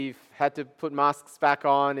had to put masks back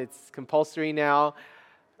on. It's compulsory now.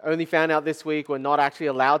 Only found out this week we're not actually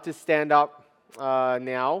allowed to stand up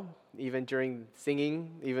now, even during singing,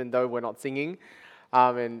 even though we're not singing.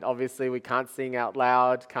 And obviously we can't sing out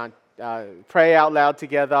loud, can't pray out loud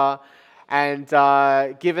together. And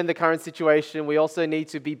given the current situation, we also need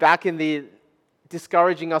to be back in the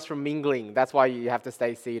discouraging us from mingling. That's why you have to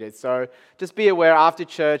stay seated. So just be aware after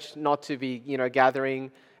church not to be,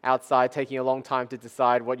 gathering outside, taking a long time to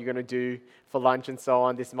decide what you're going to do for lunch and so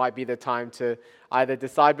on. This might be the time to either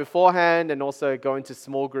decide beforehand and also go into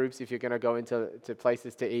small groups if you're going to go into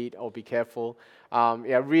places to eat, or be careful.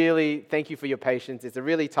 Really, thank you for your patience. It's a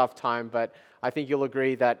really tough time, but I think you'll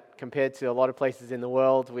agree that compared to a lot of places in the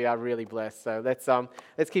world, we are really blessed. So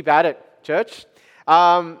let's keep at it, church.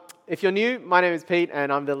 If you're new, my name is Pete,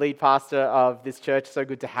 and I'm the lead pastor of this church. So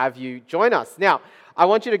good to have you join us. Now, I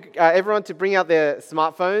want you to everyone to bring out their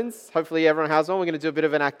smartphones. Hopefully everyone has one. We're going to do a bit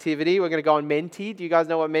of an activity. We're going to go on Menti. Do you guys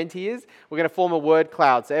know what Menti is? We're going to form a word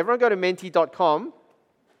cloud. So everyone go to menti.com.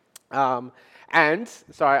 And,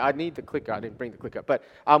 sorry, I need the clicker. I didn't bring the clicker. But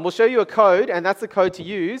we'll show you a code, and that's the code to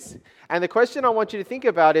use. And the question I want you to think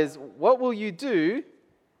about is, what will you do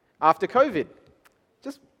after COVID?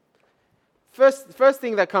 Just first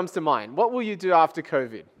thing that comes to mind. What will you do after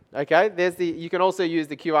COVID? Okay, you can also use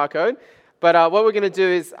the QR code. But what we're going to do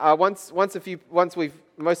is once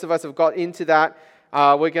most of us have got into that,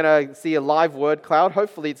 we're going to see a live word cloud.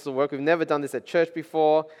 Hopefully this will work. We've never done this at church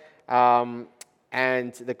before.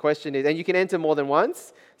 And the question is, and you can enter more than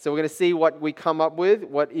once. So we're going to see what we come up with.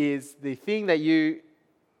 What is the thing that you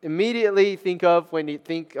immediately think of when you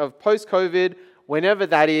think of post-COVID, whenever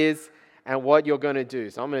that is, and what you're going to do.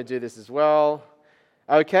 So I'm going to do this as well.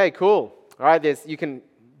 Okay, cool. All right, you can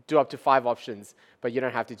do up to 5 options, but you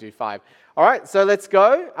don't have to do 5. All right, so let's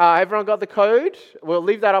go. Everyone got the code? We'll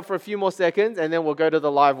leave that up for a few more seconds, and then we'll go to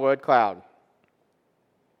the live word cloud.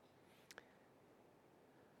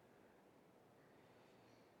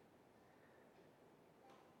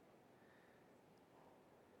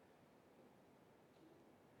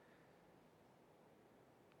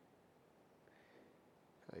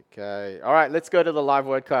 Okay, all right, let's go to the live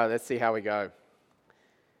word cloud. Let's see how we go.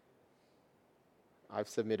 I've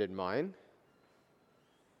submitted mine.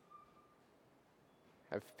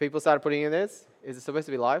 Have people started putting in theirs? Is it supposed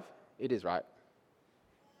to be live? It is, right?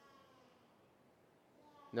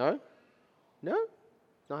 No? No?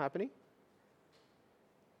 It's not happening?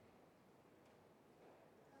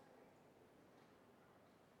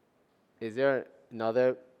 Is there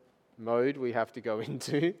another mode we have to go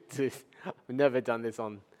into? I've never done this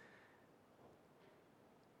on.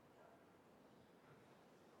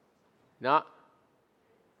 No.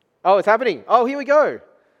 Oh, it's happening. Oh, here we go.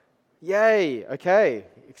 Yay. Okay.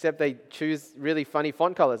 Except they choose really funny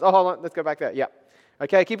font colors. Oh, hold on. Let's go back there. Yeah.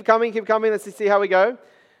 Okay, keep it coming. Let's see how we go.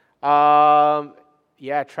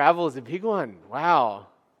 Travel is a big one. Wow.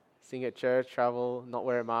 Sing at church, travel, not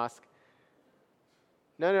wear a mask.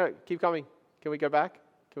 No, keep coming. Can we go back?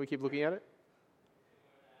 Can we keep looking at it?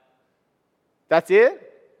 That's it?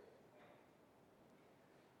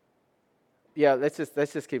 Yeah, let's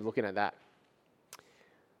just keep looking at that.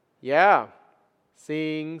 Yeah.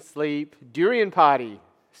 Sing, sleep, durian party,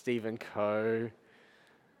 Stephen Coe.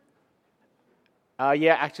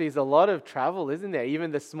 Actually, there's a lot of travel, isn't there?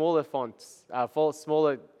 Even the smaller fonts,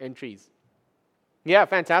 smaller entries. Yeah,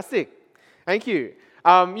 fantastic. Thank you.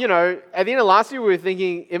 At the end of last year, we were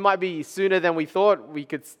thinking it might be sooner than we thought we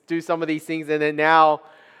could do some of these things. And then now,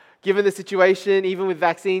 given the situation, even with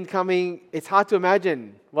vaccine coming, it's hard to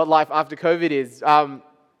imagine what life after COVID is.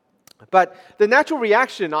 But the natural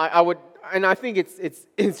reaction, I think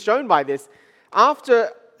it's shown by this,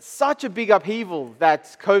 after such a big upheaval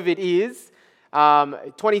that COVID is,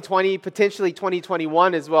 2020, potentially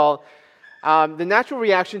 2021 as well, the natural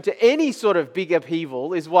reaction to any sort of big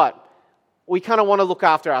upheaval is what? We kind of want to look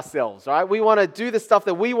after ourselves, right? We want to do the stuff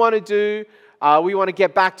that we want to do. We want to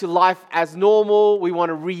get back to life as normal. We want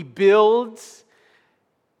to rebuild.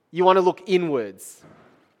 You want to look inwards.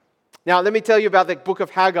 Now, let me tell you about the book of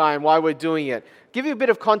Haggai and why we're doing it. Give you a bit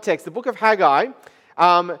of context. The book of Haggai,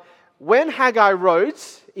 when Haggai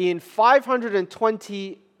wrote in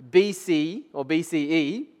 520 BC or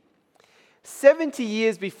BCE, 70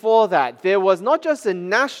 years before that, there was not just a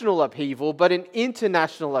national upheaval, but an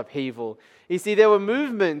international upheaval. You see, there were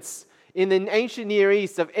movements in the ancient Near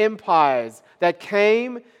East of empires that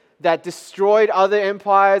came, that destroyed other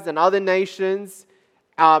empires and other nations,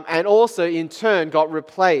 and also in turn got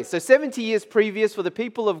replaced. So 70 years previous, for the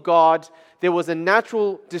people of God, there was a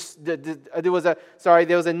national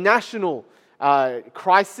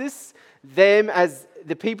crisis. Them as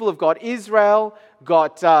the people of God, Israel,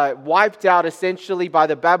 got wiped out essentially by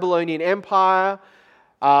the Babylonian Empire.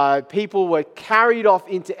 People were carried off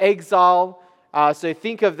into exile. So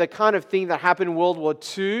think of the kind of thing that happened in World War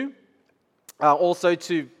II, also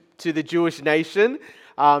to the Jewish nation.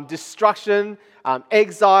 Destruction,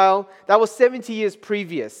 exile. That was 70 years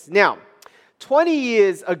previous. Now, 20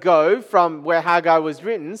 years ago from where Haggai was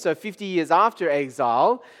written, so 50 years after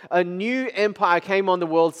exile, a new empire came on the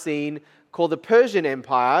world scene called the Persian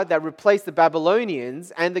Empire that replaced the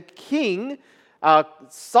Babylonians, and the king,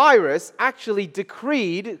 Cyrus, actually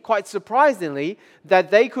decreed, quite surprisingly,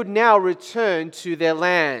 that they could now return to their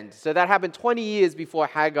land. So that happened 20 years before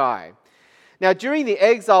Haggai. Now, during the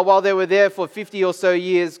exile, while they were there for 50 or so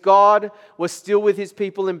years, God was still with his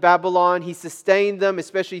people in Babylon. He sustained them,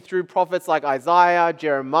 especially through prophets like Isaiah,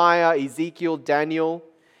 Jeremiah, Ezekiel, Daniel.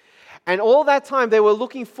 And all that time, they were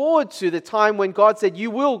looking forward to the time when God said,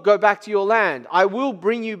 you will go back to your land. I will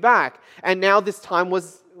bring you back. And now this time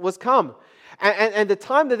was come. And the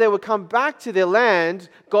time that they would come back to their land,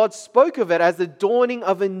 God spoke of it as the dawning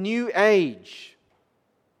of a new age.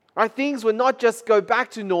 Right? Things would not just go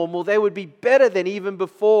back to normal, they would be better than even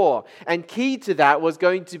before. And key to that was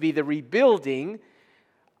going to be the rebuilding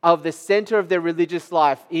of the center of their religious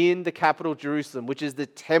life in the capital Jerusalem, which is the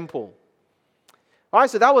temple. All right,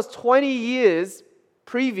 so that was 20 years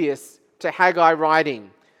previous to Haggai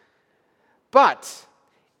writing. But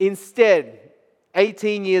instead,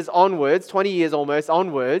 18 years onwards, 20 years almost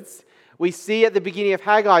onwards, we see at the beginning of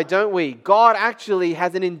Haggai, don't we? God actually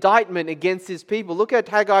has an indictment against his people. Look at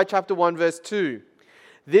Haggai chapter 1, verse 2.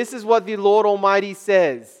 This is what the Lord Almighty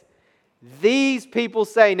says. These people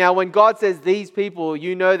say, now when God says these people,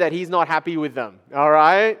 you know that he's not happy with them, all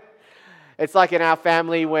right? It's like in our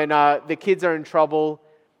family when the kids are in trouble,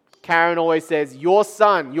 Karen always says, your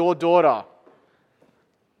son, your daughter.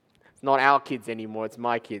 It's not our kids anymore, it's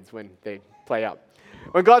my kids when they play up.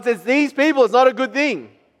 When God says these people, it's not a good thing.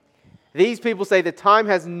 These people say the time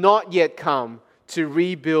has not yet come to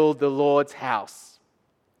rebuild the Lord's house.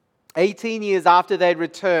 18 years after they'd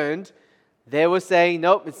returned, they were saying,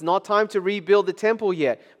 nope, it's not time to rebuild the temple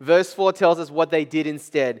yet. Verse 4 tells us what they did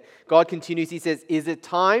instead. God continues, he says, is it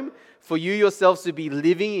time for you yourselves to be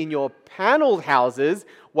living in your paneled houses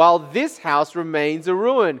while this house remains a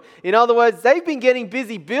ruin? In other words, they've been getting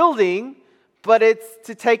busy building, but it's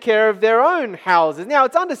to take care of their own houses. Now,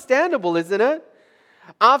 it's understandable, isn't it?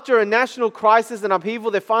 After a national crisis and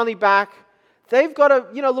upheaval, they're finally back. They've got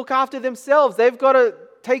to, look after themselves. They've got to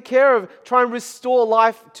take care of, try and restore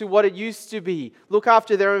life to what it used to be. Look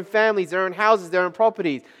after their own families, their own houses, their own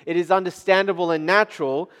properties. It is understandable and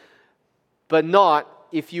natural, but not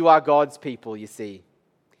if you are God's people, you see.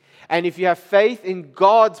 And if you have faith in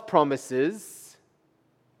God's promises,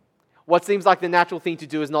 what seems like the natural thing to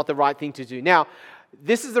do is not the right thing to do. Now,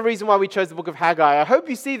 this is the reason why we chose the book of Haggai. I hope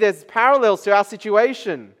you see there's parallels to our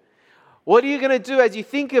situation. What are you going to do as you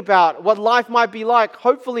think about what life might be like,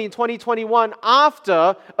 hopefully in 2021,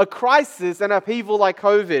 after a crisis and upheaval like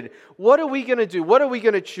COVID? What are we going to do? What are we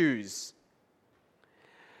going to choose?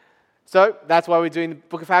 So that's why we're doing the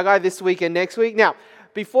book of Haggai this week and next week. Now,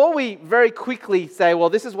 before we very quickly say, well,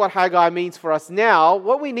 this is what Haggai means for us now,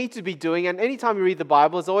 what we need to be doing, and anytime you read the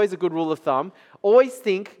Bible, it's always a good rule of thumb, always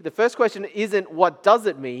think, the first question isn't what does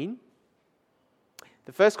it mean?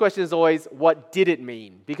 The first question is always, what did it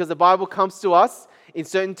mean? Because the Bible comes to us in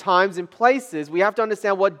certain times and places. We have to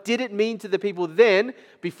understand what did it mean to the people then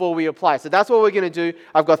before we apply. So that's what we're going to do.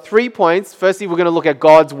 I've got 3 points. Firstly, we're going to look at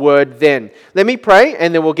God's word then. Let me pray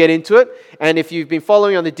and then we'll get into it. And if you've been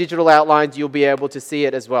following on the digital outlines, you'll be able to see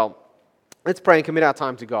it as well. Let's pray and commit our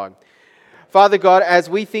time to God. Father God, as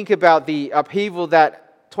we think about the upheaval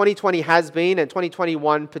that 2020 has been and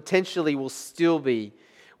 2021 potentially will still be,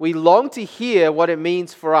 we long to hear what it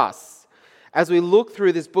means for us. As we look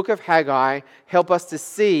through this book of Haggai, help us to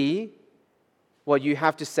see what you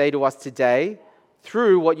have to say to us today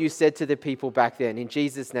through what you said to the people back then. In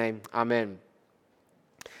Jesus' name, amen.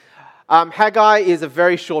 Haggai is a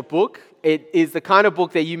very short book. It is the kind of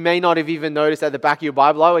book that you may not have even noticed at the back of your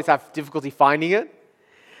Bible. I always have difficulty finding it.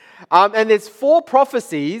 And there's 4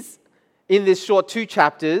 prophecies in this short 2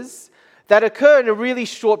 chapters that occur in a really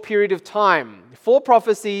short period of time. 4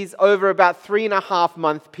 prophecies over about 3.5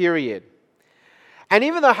 month period. And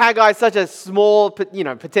even though Haggai is such a small,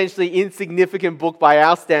 potentially insignificant book by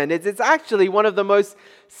our standards, it's actually one of the most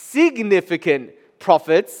significant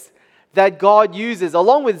prophets that God uses.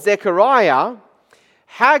 Along with Zechariah,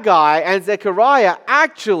 Haggai and Zechariah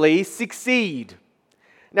actually succeed.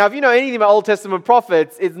 Now, if you know anything about Old Testament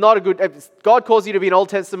prophets, it's not a good... If God calls you to be an Old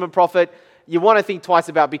Testament prophet, you want to think twice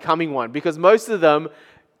about becoming one, because most of them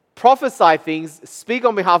prophesy things, speak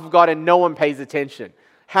on behalf of God, and no one pays attention.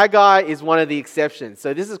 Haggai is one of the exceptions.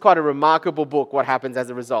 So this is quite a remarkable book, what happens as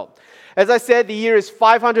a result. As I said, the year is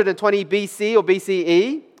 520 BC or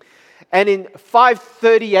BCE. And in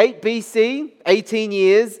 538 BC, 18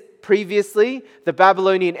 years previously, the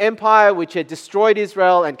Babylonian Empire, which had destroyed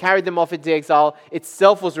Israel and carried them off into exile,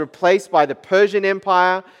 itself was replaced by the Persian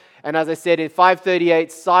Empire. And as I said, in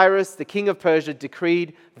 538, Cyrus, the king of Persia,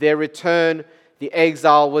 decreed their return. The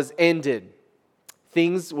exile was ended.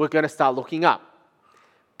 Things were going to start looking up.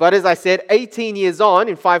 But as I said, 18 years on,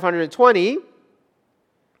 in 520,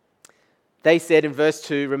 they said in verse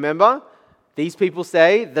 2, remember, these people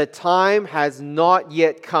say, the time has not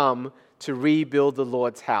yet come to rebuild the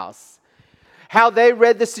Lord's house. How they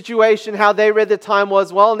read the situation, how they read the time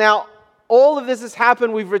was, well, now all of this has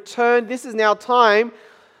happened, we've returned, this is now time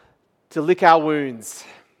to lick our wounds.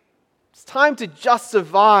 It's time to just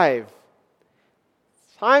survive.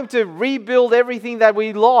 It's time to rebuild everything that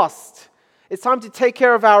we lost. It's time to take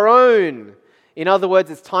care of our own. In other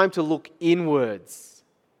words, it's time to look inwards.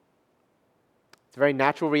 It's a very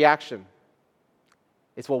natural reaction.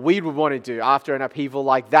 It's what we would want to do after an upheaval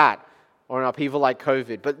like that or an upheaval like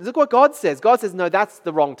COVID. But look what God says. God says, no, that's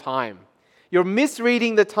the wrong time. You're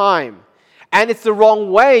misreading the time. And it's the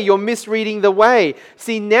wrong way. You're misreading the way.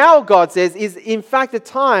 See, now God says is in fact the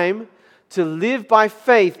time to live by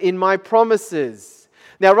faith in my promises.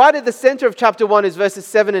 Now, right at the center of chapter 1 is verses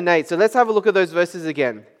 7 and 8. So let's have a look at those verses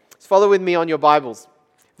again. Just follow with me on your Bibles.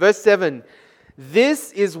 Verse 7.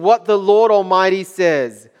 This is what the Lord Almighty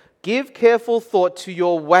says. Give careful thought to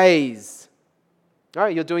your ways. All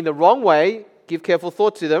right, you're doing the wrong way. Give careful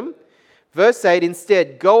thought to them. Verse 8.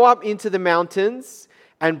 Instead, go up into the mountains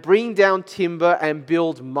and bring down timber and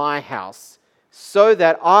build my house, so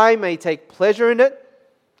that I may take pleasure in it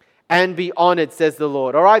and be honored, says the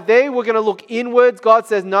Lord. All right, there we're going to look inwards. God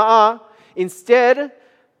says, nah. Instead,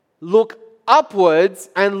 look upwards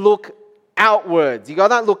and look outwards. You got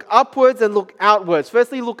that? Look upwards and look outwards.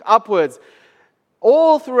 Firstly, look upwards.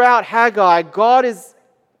 All throughout Haggai, God is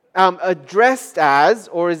addressed as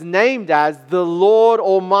or is named as the Lord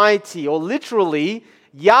Almighty, or literally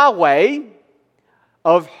Yahweh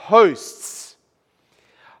of hosts.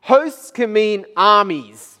 Hosts can mean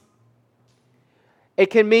armies. It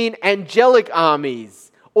can mean angelic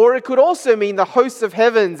armies. Or it could also mean the hosts of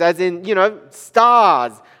heavens, as in,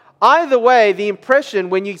 stars. Either way, the impression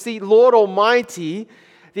when you see Lord Almighty,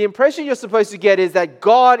 the impression you're supposed to get is that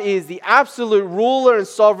God is the absolute ruler and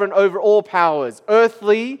sovereign over all powers,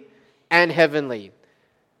 earthly and heavenly.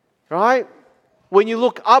 Right? When you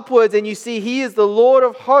look upwards and you see He is the Lord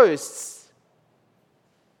of hosts,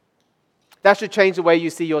 that should change the way you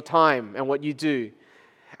see your time and what you do.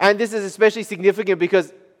 And this is especially significant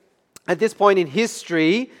because at this point in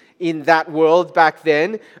history, in that world back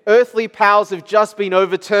then, earthly powers have just been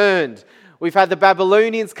overturned. We've had the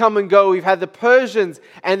Babylonians come and go. We've had the Persians.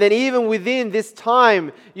 And then even within this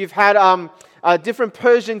time, you've had different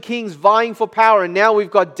Persian kings vying for power. And now we've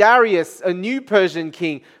got Darius, a new Persian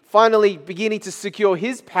king, finally beginning to secure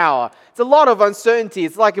his power. It's a lot of uncertainty.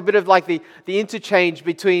 It's like a bit of like the interchange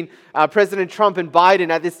between President Trump and Biden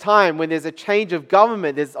at this time. When there's a change of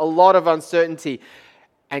government, there's a lot of uncertainty.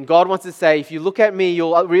 And God wants to say, if you look at me,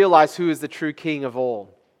 you'll realize who is the true king of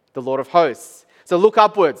all, the Lord of hosts. So look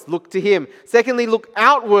upwards, look to Him. Secondly, look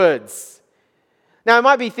outwards. Now, I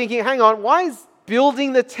might be thinking, hang on, why is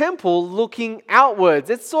building the temple looking outwards?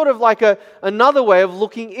 It's sort of like another way of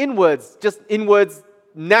looking inwards, just inwards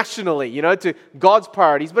nationally, to God's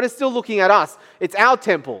priorities, but it's still looking at us. It's our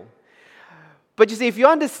temple. But you see, if you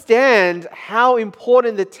understand how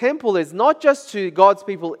important the temple is, not just to God's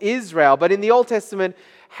people Israel, but in the Old Testament,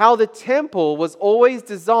 how the temple was always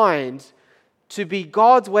designed to be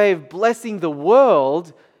God's way of blessing the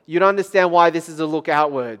world, you'd understand why this is a look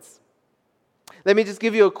outwards. Let me just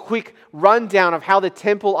give you a quick rundown of how the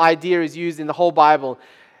temple idea is used in the whole Bible.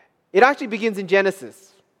 It actually begins in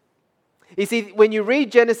Genesis. You see, when you read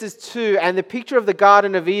Genesis 2 and the picture of the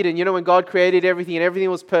Garden of Eden, when God created everything and everything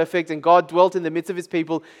was perfect and God dwelt in the midst of His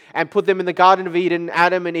people and put them in the Garden of Eden,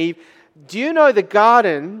 Adam and Eve. Do you know the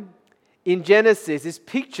garden in Genesis is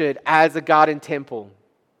pictured as a garden temple?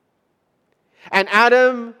 And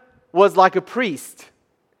Adam was like a priest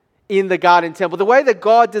in the garden temple. The way that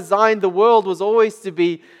God designed the world was always to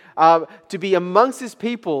be amongst His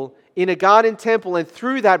people in a garden temple, and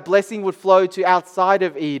through that blessing would flow to outside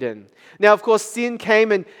of Eden. Now, of course, sin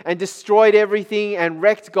came and destroyed everything and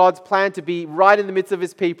wrecked God's plan to be right in the midst of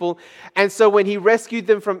His people. And so when He rescued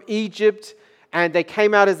them from Egypt and they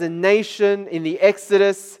came out as a nation in the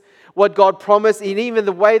Exodus, what God promised, and even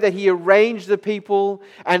the way that He arranged the people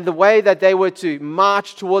and the way that they were to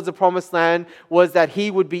march towards the promised land was that He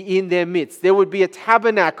would be in their midst. There would be a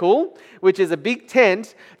tabernacle, which is a big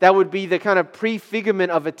tent that would be the kind of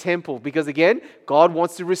prefigurement of a temple. Because again, God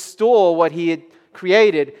wants to restore what He had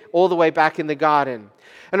created all the way back in the garden.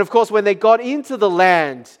 And of course, when they got into the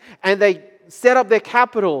land and they set up their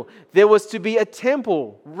capital, there was to be a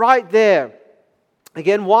temple right there.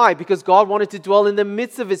 Again, why? Because God wanted to dwell in the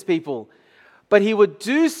midst of His people. But He would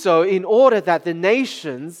do so in order that the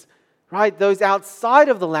nations, right, those outside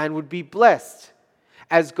of the land would be blessed.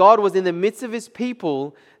 As God was in the midst of His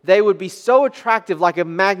people, they would be so attractive like a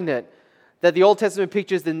magnet that the Old Testament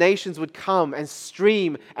pictures the nations would come and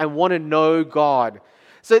stream and want to know God.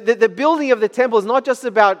 So the building of the temple is not just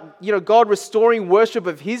about, God restoring worship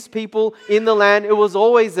of His people in the land. It was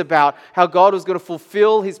always about how God was going to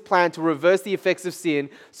fulfill His plan to reverse the effects of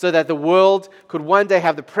sin so that the world could one day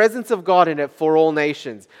have the presence of God in it for all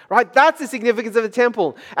nations. Right? That's the significance of the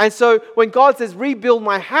temple. And so when God says, rebuild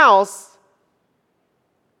my house,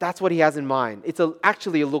 that's what He has in mind. It's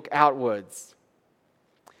actually a look outwards.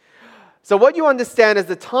 So what you understand as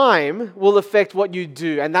the time will affect what you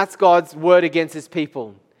do, and that's God's word against His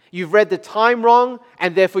people. You've read the time wrong,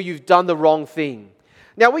 and therefore you've done the wrong thing.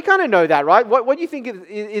 Now, we kind of know that, right? What do you think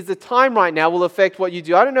is the time right now will affect what you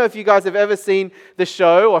do? I don't know if you guys have ever seen the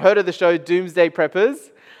show or heard of the show Doomsday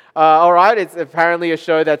Preppers. All right, it's apparently a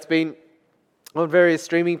show that's been on various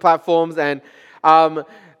streaming platforms, and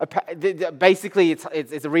basically,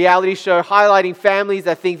 it's a reality show highlighting families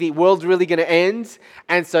that think the world's really going to end,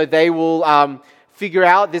 and so they will figure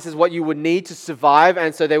out this is what you would need to survive,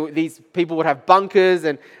 and so these people would have bunkers,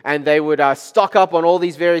 and they would stock up on all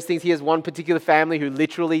these various things. Here's one particular family who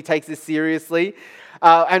literally takes this seriously,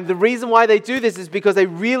 and the reason why they do this is because they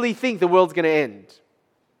really think the world's going to end.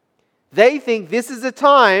 They think this is a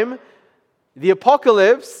time, the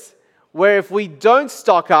apocalypse, where if we don't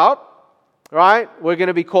stock up, right, we're going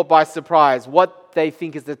to be caught by surprise. What they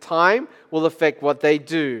think is the time will affect what they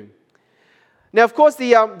do. Now, of course,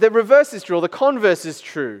 the reverse is true, or the converse is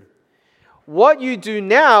true. What you do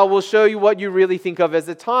now will show you what you really think of as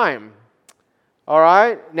a time. All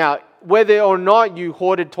right? Now, whether or not you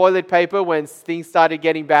hoarded toilet paper when things started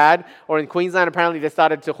getting bad, or in Queensland, apparently they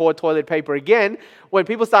started to hoard toilet paper again. When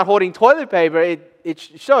people start hoarding toilet paper, it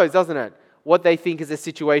shows, doesn't it, what they think is a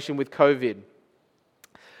situation with COVID.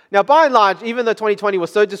 Now, by and large, even though 2020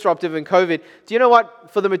 was so disruptive in COVID, do you know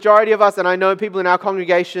what? For the majority of us, and I know people in our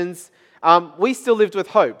congregations, we still lived with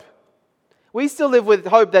hope. We still live with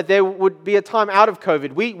hope that there would be a time out of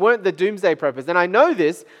COVID. We weren't the doomsday preppers. And I know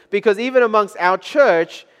this because even amongst our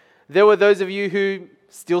church, there were those of you who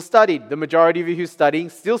still studied. The majority of you who studying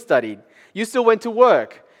still studied. You still went to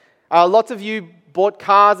work. Lots of you bought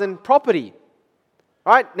cars and property.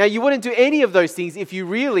 Right? Now, you wouldn't do any of those things if you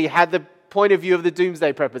really had the point of view of the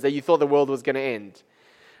doomsday preppers, that you thought the world was going to end.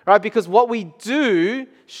 Right? Because what we do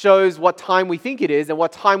shows what time we think it is, and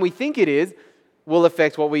what time we think it is will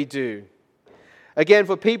affect what we do. Again,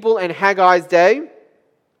 for people in Haggai's day,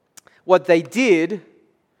 what they did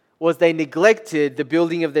was they neglected the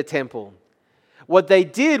building of the temple. What they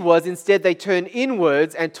did was instead they turned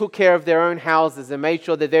inwards and took care of their own houses and made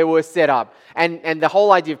sure that they were set up. And the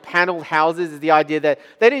whole idea of paneled houses is the idea that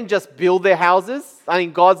they didn't just build their houses. I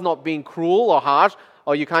mean, God's not being cruel or harsh,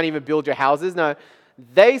 or you can't even build your houses. No,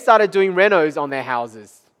 they started doing renos on their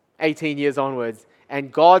houses 18 years onwards,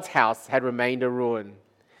 and God's house had remained a ruin.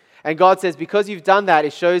 And God says, because you've done that,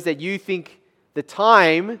 it shows that you think the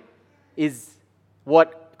time is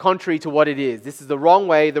contrary to what it is. This is the wrong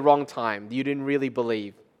way, the wrong time. You didn't really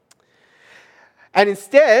believe. And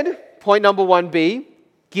instead, point number 1B,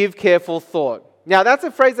 give careful thought. Now, that's a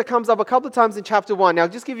phrase that comes up a couple of times in chapter 1. Now, I'll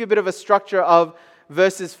just give you a bit of a structure of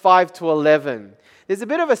verses 5 to 11. There's a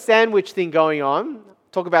bit of a sandwich thing going on.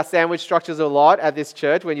 Talk about sandwich structures a lot at this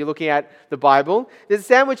church when you're looking at the Bible. There's a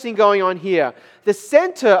sandwich thing going on here. The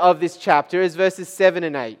center of this chapter is verses 7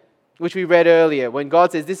 and 8, which we read earlier, when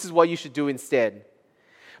God says, this is what you should do instead.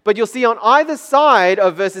 But you'll see on either side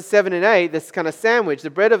of verses 7 and 8, this kind of sandwich, the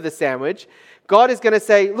bread of the sandwich, God is going to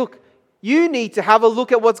say, look, you need to have a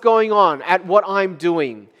look at what's going on, at what I'm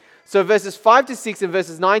doing. So verses 5 to 6 and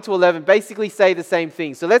verses 9 to 11 basically say the same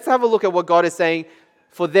thing. So let's have a look at what God is saying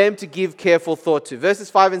for them to give careful thought to. Verses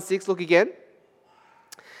 5 and 6, look again.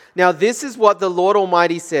 Now this is what the Lord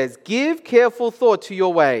Almighty says. Give careful thought to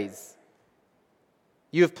your ways.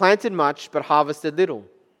 You have planted much, but harvested little.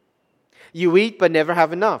 You eat, but never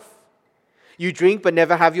have enough. You drink, but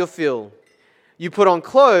never have your fill. You put on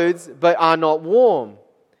clothes, but are not warm.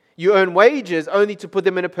 You earn wages only to put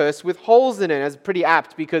them in a purse with holes in it. That's pretty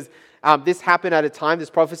apt because This happened at a time, this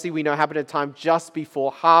prophecy we know happened at a time just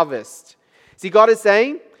before harvest. See, God is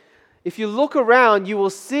saying, if you look around, you will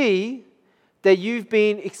see that you've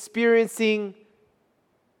been experiencing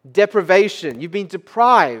deprivation. You've been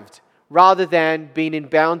deprived rather than being in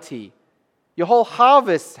bounty. Your whole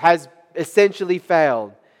harvest has essentially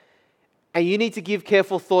failed. And you need to give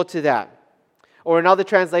careful thought to that. Or in other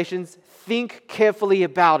translations, think carefully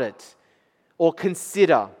about it or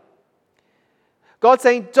consider. God's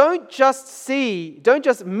saying, don't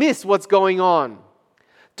just miss what's going on.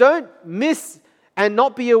 Don't miss and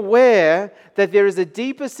not be aware that there is a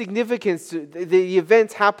deeper significance to the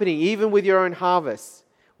events happening, even with your own harvest.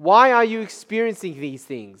 Why are you experiencing these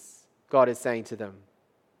things? God is saying to them.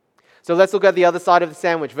 So let's look at the other side of the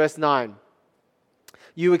sandwich, verse 9.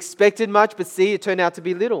 You expected much, but see, it turned out to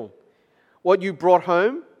be little. What you brought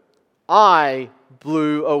home, I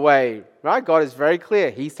blew away. Right? God is very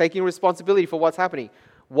clear. He's taking responsibility for what's happening.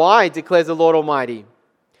 Why, declares the Lord Almighty?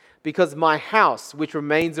 Because my house, which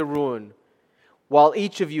remains a ruin, while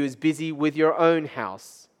each of you is busy with your own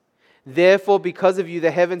house. Therefore, because of you,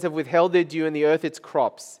 the heavens have withheld their dew and the earth its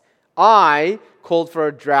crops. I called for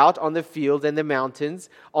a drought on the fields and the mountains,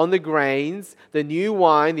 on the grains, the new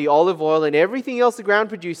wine, the olive oil, and everything else the ground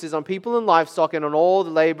produces, on people and livestock, and on all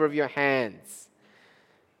the labor of your hands.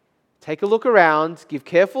 Take a look around, give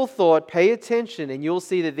careful thought, pay attention, and you'll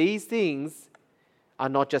see that these things are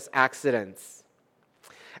not just accidents.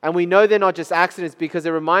 And we know they're not just accidents because it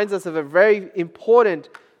reminds us of a very important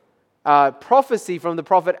prophecy from the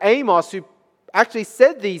prophet Amos, who actually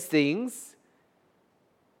said these things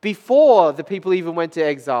before the people even went to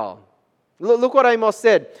exile. Look what Amos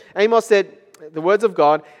said. Amos said, the words of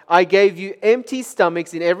God, I gave you empty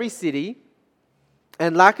stomachs in every city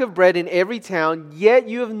and lack of bread in every town, yet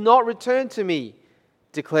you have not returned to me,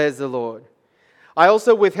 declares the Lord. I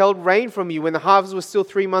also withheld rain from you when the harvest was still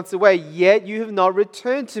 3 months away, yet you have not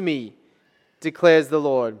returned to me, declares the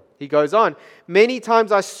Lord. He goes on, many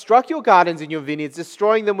times I struck your gardens and your vineyards,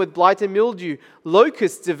 destroying them with blight and mildew.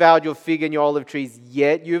 Locusts devoured your fig and your olive trees,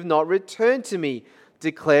 yet you have not returned to me,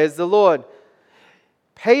 declares the Lord.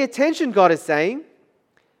 Pay attention, God is saying.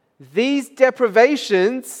 These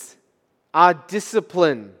deprivations are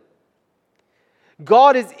discipline.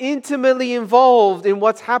 God is intimately involved in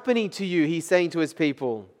what's happening to you, he's saying to his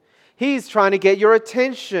people. He's trying to get your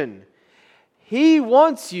attention. He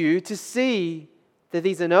wants you to see that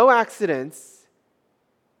these are no accidents,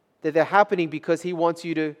 that they're happening because he wants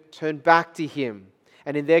you to turn back to him.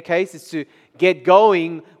 And in their case, it's to get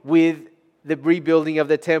going with the rebuilding of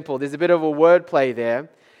the temple. There's a bit of a wordplay there.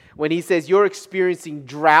 When he says you're experiencing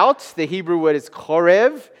drought, the Hebrew word is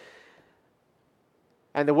chorev.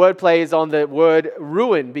 And the wordplay is on the word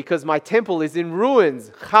ruin, because my temple is in ruins,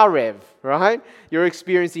 charev, right? You're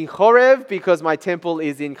experiencing chorev because my temple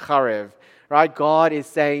is in charev, right? God is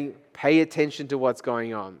saying, pay attention to what's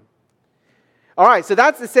going on. All right, so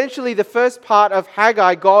that's essentially the first part of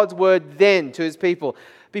Haggai, God's word then to his people.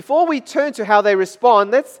 Before we turn to how they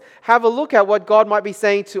respond, let's have a look at what God might be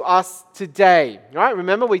saying to us today. All right,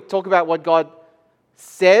 remember we talk about what God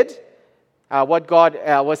said, what God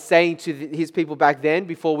was saying to his people back then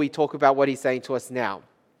before we talk about what he's saying to us now.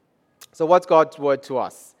 So what's God's word to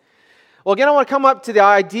us? Well, again, I want to come up to the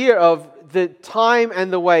idea of the time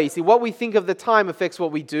and the way. See, what we think of the time affects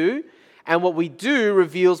what we do, and what we do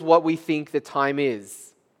reveals what we think the time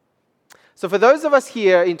is. So for those of us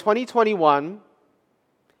here in 2021,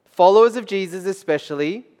 followers of Jesus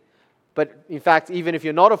especially, but in fact, even if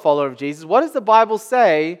you're not a follower of Jesus, what does the Bible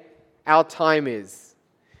say our time is?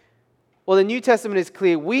 Well, the New Testament is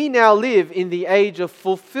clear. We now live in the age of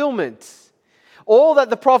fulfillment. All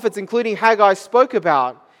that the prophets, including Haggai, spoke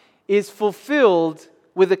about is fulfilled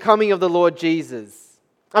with the coming of the Lord Jesus.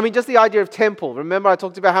 I mean, just the idea of temple. Remember I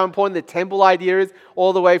talked about how important the temple idea is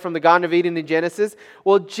all the way from the Garden of Eden in Genesis?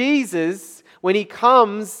 Well, Jesus, when he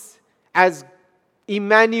comes as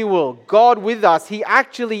Emmanuel, God with us, he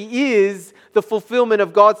actually is the fulfillment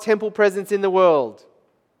of God's temple presence in the world.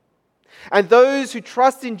 And those who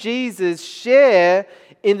trust in Jesus share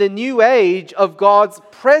in the new age of God's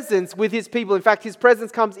presence with his people. In fact, his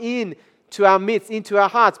presence comes in to our midst, into our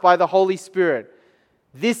hearts by the Holy Spirit.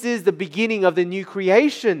 This is the beginning of the new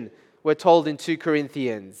creation, we're told in 2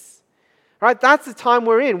 Corinthians. Right? That's the time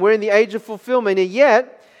we're in. We're in the age of fulfillment. And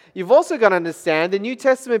yet, you've also got to understand the New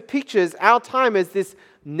Testament pictures our time as this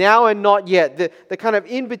now and not yet, the kind of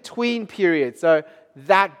in-between period. So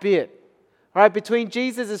that bit. Right, between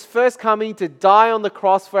Jesus' first coming to die on the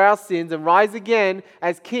cross for our sins and rise again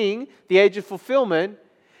as King, the age of fulfillment,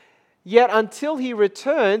 yet until he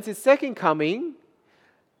returns, his second coming,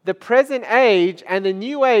 the present age and the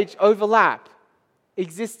new age overlap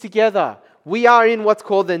exist together. We are in what's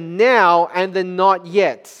called the now and the not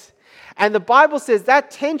yet. And the Bible says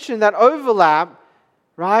that tension, that overlap,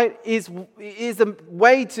 right, is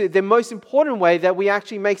the most important way that we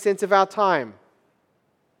actually make sense of our time.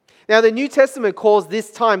 Now, the New Testament calls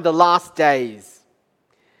this time the last days.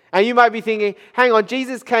 And you might be thinking, hang on,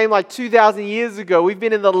 Jesus came like 2,000 years ago. We've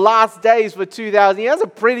been in the last days for 2,000 years. That's a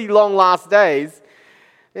pretty long last days.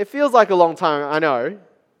 It feels like a long time, I know.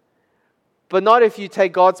 But not if you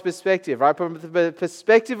take God's perspective, right? From the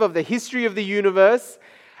perspective of the history of the universe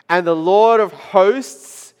and the Lord of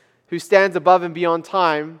hosts who stands above and beyond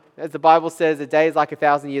time. As the Bible says, a day is like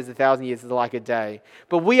 1,000 years is like a day.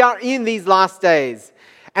 But we are in these last days.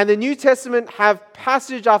 And the New Testament have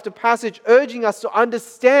passage after passage urging us to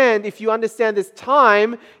understand, if you understand this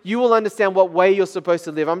time, you will understand what way you're supposed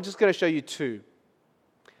to live. I'm just going to show you two.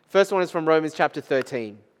 First one is from Romans chapter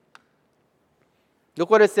 13. Look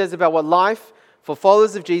what it says about what life for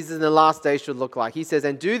followers of Jesus in the last days should look like. He says,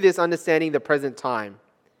 and do this understanding the present time.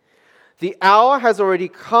 The hour has already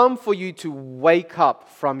come for you to wake up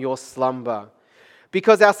from your slumber,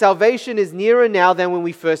 because our salvation is nearer now than when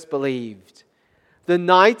we first believed. The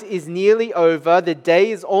night is nearly over, the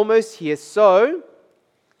day is almost here, so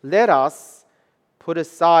let us put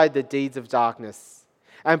aside the deeds of darkness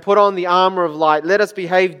and put on the armor of light. Let us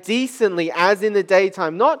behave decently as in the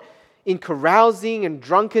daytime, not in carousing and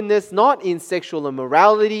drunkenness, not in sexual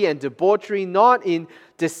immorality and debauchery, not in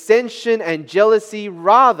dissension and jealousy.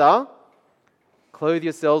 Rather, clothe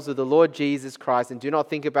yourselves with the Lord Jesus Christ and do not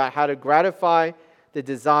think about how to gratify the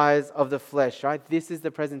desires of the flesh, right? This is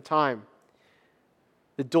the present time.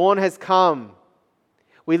 The dawn has come.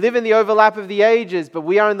 We live in the overlap of the ages, but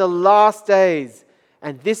we are in the last days.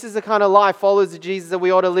 And this is the kind of life, followers of Jesus, that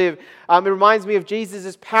we ought to live. It reminds me of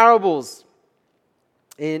Jesus' parables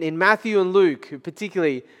in Matthew and Luke,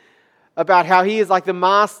 particularly, about how he is like the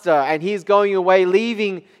master and he is going away,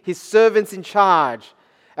 leaving his servants in charge.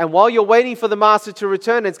 And while you're waiting for the master to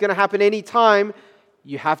return, it's going to happen any time,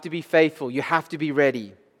 you have to be faithful. You have to be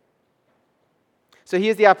ready. So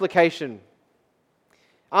here's the application.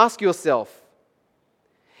 Ask yourself,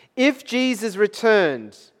 if Jesus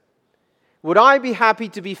returned, would I be happy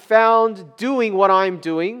to be found doing what I'm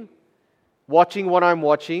doing, watching what I'm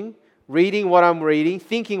watching, reading what I'm reading,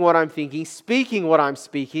 thinking what I'm thinking, speaking what I'm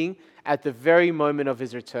speaking at the very moment of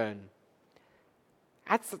his return?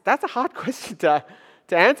 That's a hard question to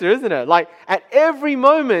answer, isn't it? Like at every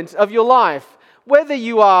moment of your life, whether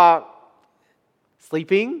you are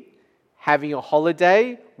sleeping, having a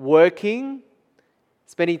holiday, working,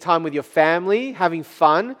 spending time with your family, having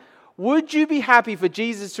fun, would you be happy for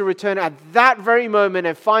Jesus to return at that very moment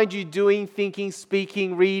and find you doing, thinking,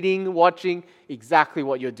 speaking, reading, watching exactly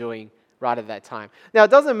what you're doing right at that time? Now,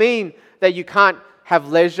 it doesn't mean that you can't have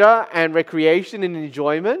leisure and recreation and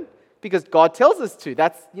enjoyment, because God tells us to.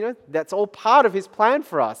 That's all part of his plan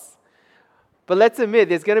for us. But let's admit,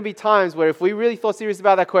 there's going to be times where if we really thought serious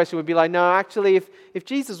about that question, we'd be like, no, actually, if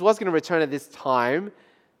Jesus was going to return at this time,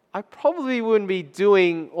 I probably wouldn't be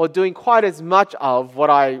doing quite as much of what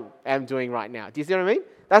I am doing right now. Do you see what I mean?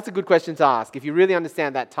 That's a good question to ask if you really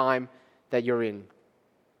understand that time that you're in.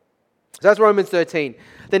 So that's Romans 13.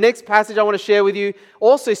 The next passage I want to share with you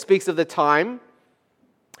also speaks of the time.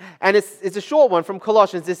 And it's a short one from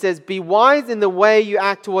Colossians. It says, be wise in the way you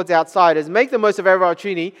act towards outsiders. Make the most of every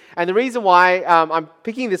opportunity. And the reason why I'm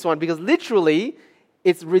picking this one, because literally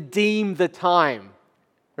it's redeem the time.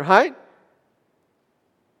 Right?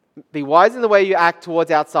 Be wise in the way you act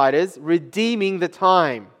towards outsiders, redeeming the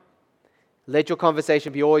time. Let your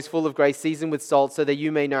conversation be always full of grace, seasoned with salt, so that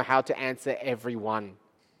you may know how to answer everyone.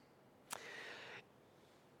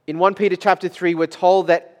 In 1 Peter chapter 3, we're told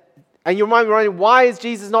that, and you might be wondering, why is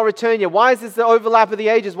Jesus not returned yet? Why is this the overlap of the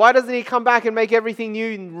ages? Why doesn't he come back and make everything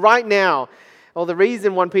new right now? Well, the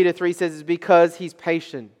reason 1 Peter 3 says is because he's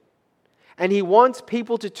patient. And he wants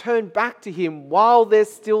people to turn back to him while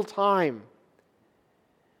there's still time.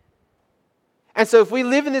 And so if we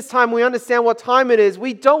live in this time, we understand what time it is.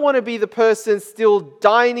 We don't want to be the person still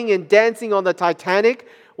dining and dancing on the Titanic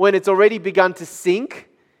when it's already begun to sink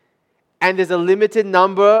and there's a limited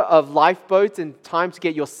number of lifeboats and time to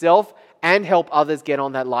get yourself and help others get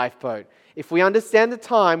on that lifeboat. If we understand the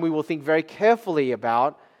time, we will think very carefully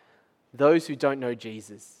about those who don't know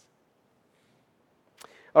Jesus.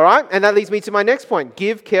 All right, and that leads me to my next point.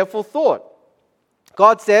 Give careful thought.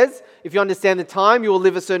 God says, if you understand the time, you will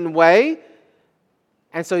live a certain way.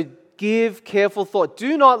 And so give careful thought.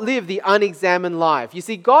 Do not live the unexamined life. You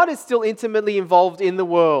see, God is still intimately involved in the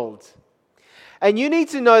world. And you need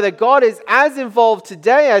to know that God is as involved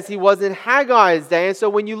today as he was in Haggai's day. And so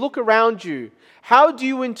when you look around you, how do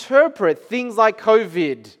you interpret things like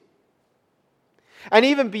COVID? And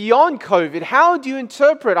even beyond COVID, how do you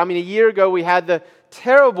interpret? I mean, a year ago we had the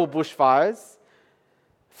terrible bushfires.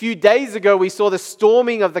 A few days ago we saw the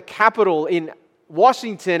storming of the Capitol in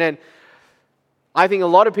Washington. And I think a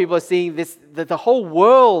lot of people are seeing this, that the whole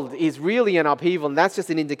world is really in upheaval. And that's just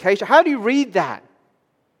an indication. How do you read that?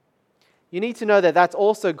 You need to know that that's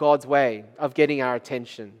also God's way of getting our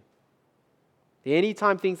attention.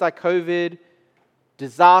 Anytime things like COVID,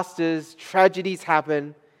 disasters, tragedies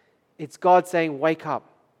happen, it's God saying, wake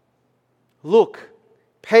up. Look,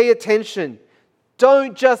 pay attention.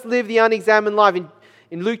 Don't just live the unexamined life.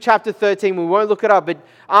 In Luke chapter 13, we won't look it up, but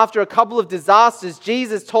after a couple of disasters,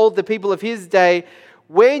 Jesus told the people of his day,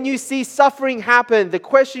 when you see suffering happen, the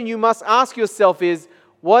question you must ask yourself is,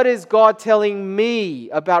 what is God telling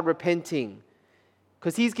me about repenting?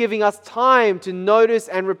 Because he's giving us time to notice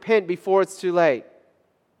and repent before it's too late.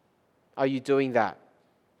 Are you doing that?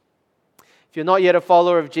 If you're not yet a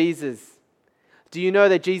follower of Jesus, do you know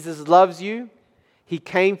that Jesus loves you? He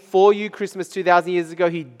came for you Christmas 2,000 years ago.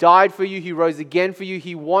 He died for you. He rose again for you.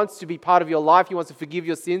 He wants to be part of your life. He wants to forgive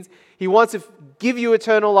your sins. He wants to give you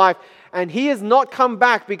eternal life. And he has not come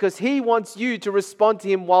back because he wants you to respond to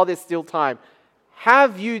him while there's still time.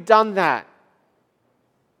 Have you done that?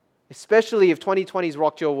 Especially if 2020's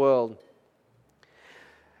rocked your world.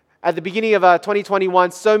 At the beginning of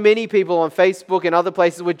 2021, so many people on Facebook and other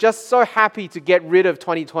places were just so happy to get rid of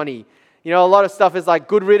 2020. You know, a lot of stuff is like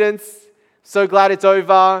good riddance, so glad it's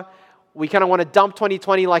over. We kind of want to dump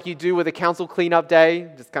 2020 like you do with a council cleanup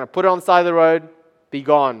day. Just kind of put it on the side of the road, be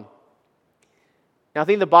gone. Now, I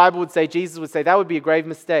think the Bible would say, Jesus would say, that would be a grave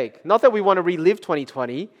mistake. Not that we want to relive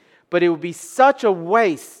 2020, but it would be such a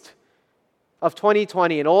waste of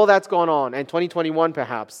 2020 and all that's gone on, and 2021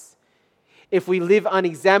 perhaps, if we live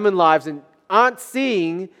unexamined lives and aren't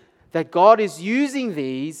seeing that God is using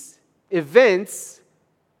these events,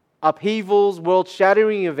 upheavals,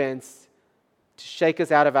 world-shattering events, to shake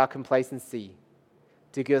us out of our complacency,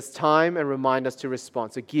 to give us time and remind us to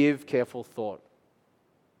respond. So give careful thought.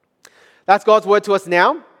 That's God's word to us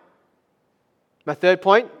now. My third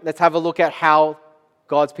point, let's have a look at how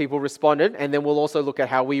God's people responded, and then we'll also look at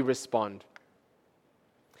how we respond.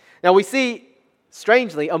 Now we see,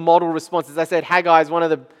 strangely, a model response. As I said, Haggai is one of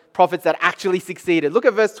the prophets that actually succeeded. Look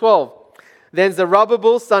at verse 12. Then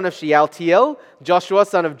Zerubbabel, son of Shealtiel, Joshua,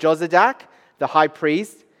 son of Jozadak, the high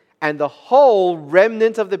priest, and the whole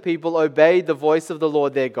remnant of the people obeyed the voice of the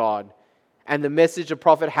Lord their God and the message of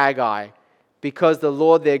prophet Haggai, because the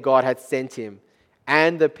Lord their God had sent him,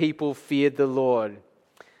 and the people feared the Lord.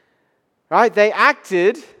 Right? They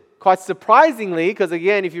acted quite surprisingly, because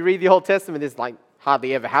again, if you read the Old Testament, this like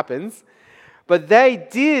hardly ever happens. But they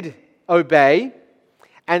did obey.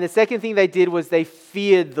 And the second thing they did was they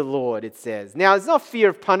feared the Lord, it says. Now, it's not fear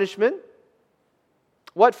of punishment.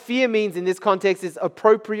 What fear means in this context is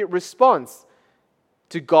appropriate response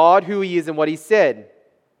to God, who he is, and what he said.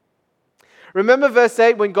 Remember verse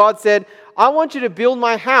 8 when God said, I want you to build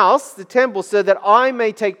my house, the temple, so that I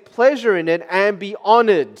may take pleasure in it and be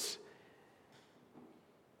honored.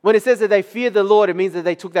 When it says that they feared the Lord, it means that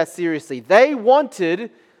they took that seriously. They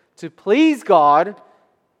wanted to please God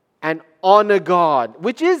and honor God,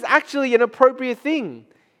 which is actually an appropriate thing.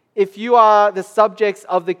 If you are the subjects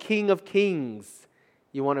of the King of Kings,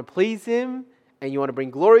 you want to please him and you want to bring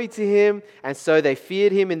glory to him, and so they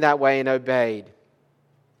feared him in that way and obeyed.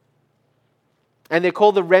 And they're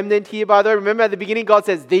called the remnant here, by the way. Remember at the beginning, God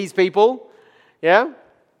says, these people. Yeah?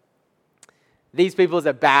 These people is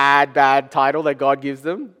a bad title that God gives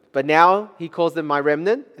them. But now he calls them my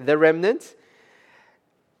remnant, the remnant.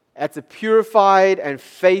 That's a purified and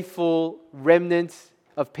faithful remnant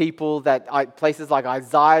of people that places like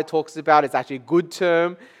Isaiah talks about. It's actually a good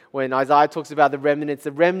term. When Isaiah talks about the remnant, it's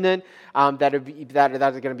a remnant that are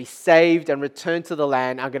going to be saved and returned to the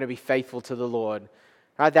land, are going to be faithful to the Lord.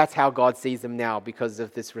 Right? That's how God sees them now because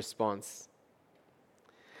of this response.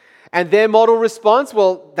 And their model response,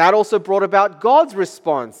 well, that also brought about God's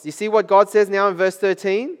response. You see what God says now in verse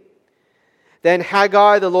 13? Then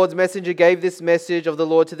Haggai, the Lord's messenger, gave this message of the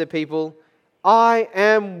Lord to the people. I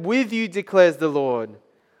am with you, declares the Lord.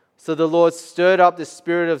 So the Lord stirred up the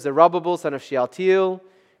spirit of Zerubbabel, son of Shealtiel,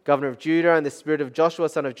 governor of Judah, and the spirit of Joshua,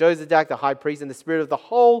 son of Jozadak, the high priest, and the spirit of the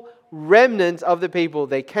whole remnant of the people.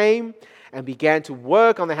 They came and began to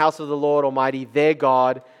work on the house of the Lord Almighty, their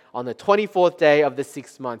God, on the 24th day of the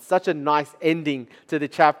 6th month. Such a nice ending to the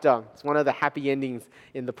chapter. It's one of the happy endings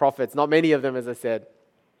in the prophets. Not many of them, as I said.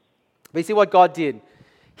 But you see what God did?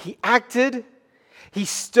 He acted He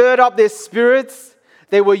stirred up their spirits.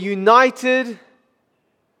 They were united.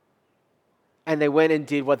 And they went and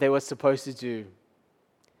did what they were supposed to do.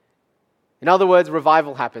 In other words,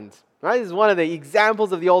 revival happened. Right? This is one of the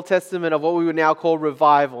examples of the Old Testament of what we would now call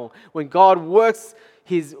revival. When God works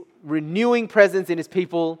His renewing presence in His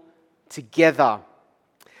people together.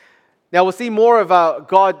 Now we'll see more of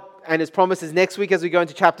God and His promises next week as we go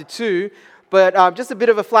into chapter 2. But just a bit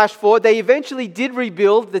of a flash forward. They eventually did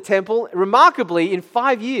rebuild the temple, remarkably, in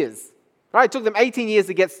 5 years. Right? It took them 18 years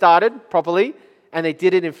to get started properly. And they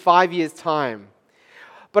did it in 5 years' time.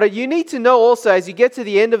 But you need to know also, as you get to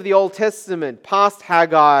the end of the Old Testament, past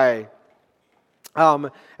Haggai,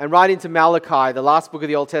 and right into Malachi, the last book of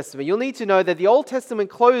the Old Testament, you'll need to know that the Old Testament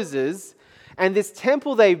closes, and this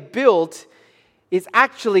temple they built is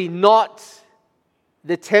actually not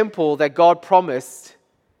the temple that God promised,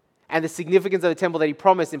 and the significance of the temple that He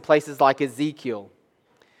promised in places like Ezekiel.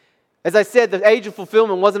 As I said, the age of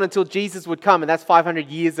fulfillment wasn't until Jesus would come, and that's 500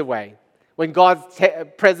 years away, when God's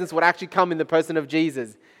presence would actually come in the person of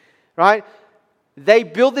Jesus, right? They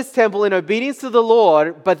built this temple in obedience to the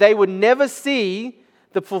Lord, but they would never see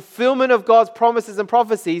the fulfillment of God's promises and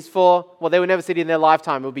prophecies they would never see it in their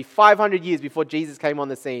lifetime. It would be 500 years before Jesus came on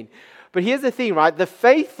the scene. But here's the thing, right? The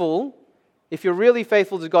faithful, if you're really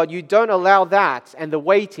faithful to God, you don't allow that and the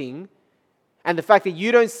waiting and the fact that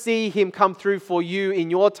you don't see Him come through for you in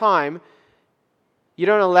your time, you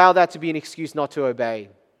don't allow that to be an excuse not to obey.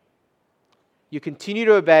 You continue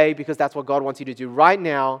to obey because that's what God wants you to do right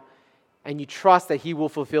now, and you trust that He will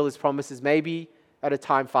fulfill His promises, maybe at a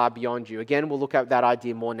time far beyond you. Again, we'll look at that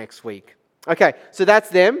idea more next week. Okay, so that's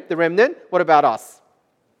them, the remnant. What about us?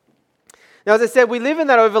 Now, as I said, we live in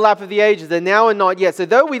that overlap of the ages, the now and not yet. So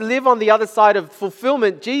though we live on the other side of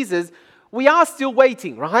fulfillment, Jesus, we are still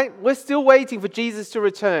waiting, right? We're still waiting for Jesus to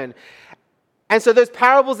return. And so those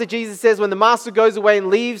parables that Jesus says when the master goes away and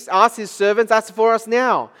leaves us, His servants, that's for us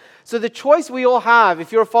now. So the choice we all have,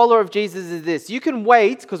 if you're a follower of Jesus, is this. You can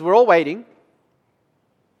wait, because we're all waiting.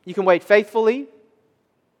 You can wait faithfully,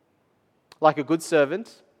 like a good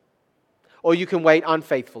servant, or you can wait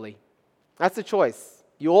unfaithfully. That's the choice.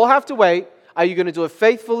 You all have to wait. Are you going to do it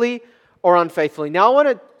faithfully or unfaithfully? Now, I want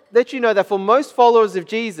to let you know that for most followers of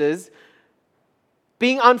Jesus,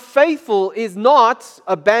 being unfaithful is not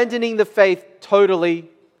abandoning the faith totally,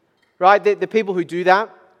 right? The people who do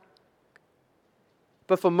that.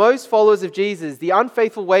 But for most followers of Jesus, the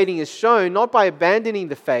unfaithful waiting is shown not by abandoning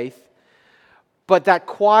the faith, but that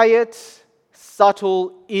quiet,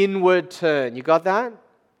 subtle, inward turn. You got that?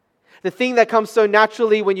 The thing that comes so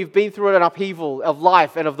naturally when you've been through an upheaval of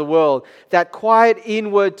life and of the world. That quiet,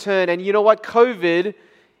 inward turn. And you know what? COVID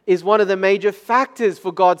is one of the major factors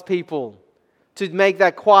for God's people to make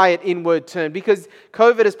that quiet, inward turn. Because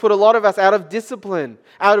COVID has put a lot of us out of discipline,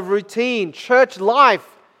 out of routine. Church life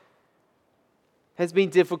has been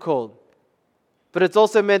difficult. But it's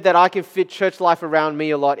also meant that I can fit church life around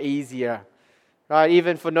me a lot easier. Right?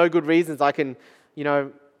 Even for no good reasons, I can,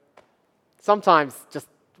 sometimes just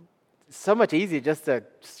so much easier just to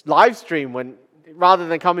live stream rather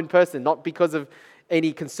than come in person. Not because of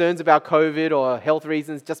any concerns about COVID or health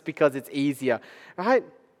reasons, just because it's easier. Right?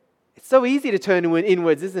 It's so easy to turn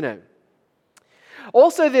inwards, isn't it?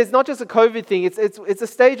 Also, there's not just a COVID thing, it's a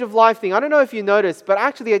stage of life thing. I don't know if you noticed, but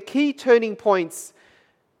actually at key turning points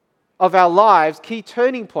of our lives,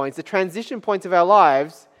 the transition points of our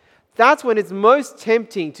lives, that's when it's most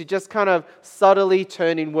tempting to just kind of subtly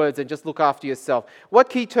turn inwards and just look after yourself. What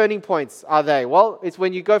key turning points are they? Well, it's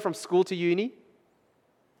when you go from school to uni,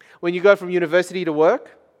 when you go from university to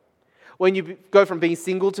work, when you go from being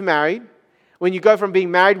single to married, when you go from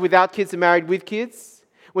being married without kids to married with kids,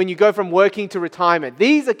 when you go from working to retirement.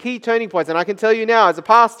 These are key turning points. And I can tell you now, as a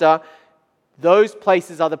pastor, those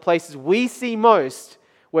places are the places we see most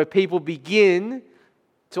where people begin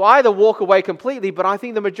to either walk away completely, but I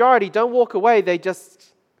think the majority don't walk away, they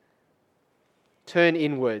just turn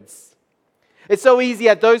inwards. It's so easy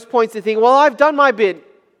at those points to think, well, I've done my bit.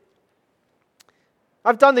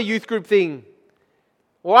 I've done the youth group thing.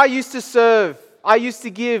 Or I used to serve. I used to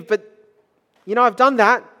give, but I've done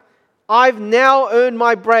that. I've now earned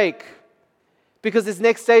my break because this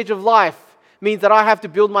next stage of life means that I have to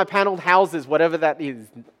build my paneled houses, whatever that is.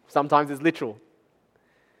 Sometimes it's literal.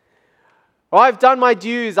 Or I've done my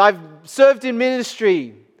dues. I've served in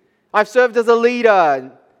ministry. I've served as a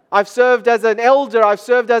leader. I've served as an elder. I've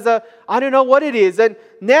served as I don't know what it is. And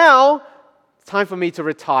now it's time for me to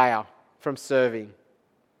retire from serving.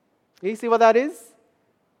 You see what that is?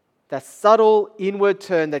 That subtle inward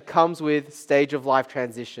turn that comes with stage of life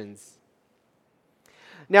transitions.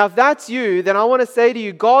 Now, if that's you, then I want to say to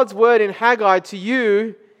you, God's word in Haggai to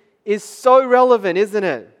you is so relevant, isn't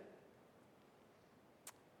it?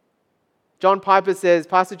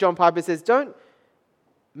 Pastor John Piper says, don't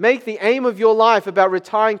make the aim of your life about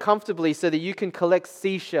retiring comfortably so that you can collect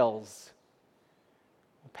seashells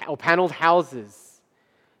or paneled houses.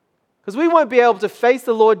 Because we won't be able to face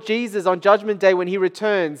the Lord Jesus on Judgment Day when He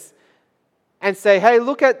returns and say, hey,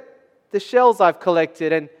 look at the shells I've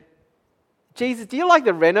collected. And Jesus, do you like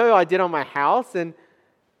the reno I did on my house? And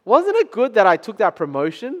wasn't it good that I took that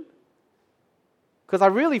promotion? Because I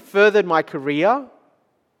really furthered my career.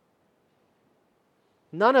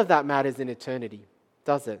 None of that matters in eternity,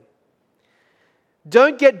 does it?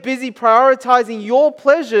 Don't get busy prioritizing your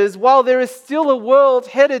pleasures while there is still a world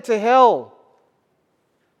headed to hell.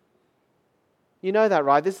 You know that,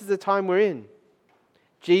 right? This is the time we're in.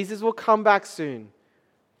 Jesus will come back soon.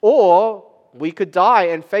 Or we could die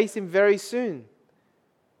and face Him very soon.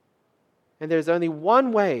 And there's only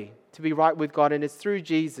one way to be right with God, and it's through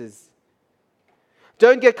Jesus.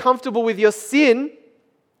 Don't get comfortable with your sin.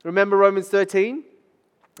 Remember Romans 13?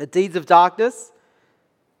 The deeds of darkness.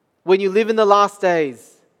 When you live in the last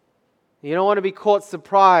days, you don't want to be caught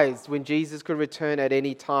surprised when Jesus could return at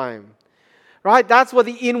any time. Right? That's what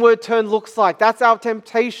the inward turn looks like. That's our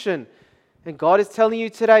temptation. And God is telling you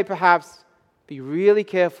today, perhaps, be really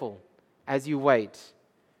careful as you wait.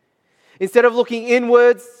 Instead of looking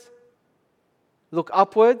inwards, look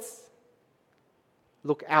upwards,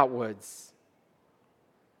 look outwards.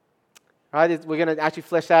 Right? We're going to actually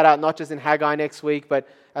flesh that out, not just in Haggai next week, but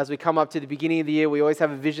as we come up to the beginning of the year, we always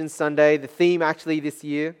have a Vision Sunday. The theme actually this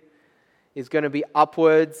year is going to be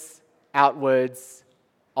upwards, outwards,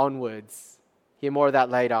 onwards. Hear more of that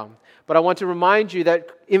later. But I want to remind you that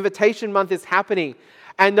Invitation Month is happening.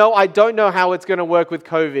 And no, I don't know how it's going to work with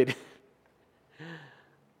COVID.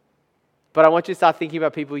 But I want you to start thinking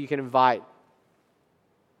about people you can invite.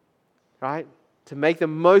 Right? To make the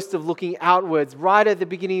most of looking outwards right at the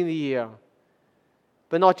beginning of the year.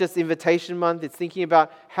 But not just Invitation Month. It's thinking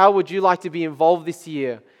about how would you like to be involved this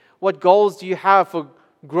year? What goals do you have for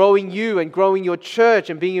growing you and growing your church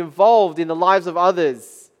and being involved in the lives of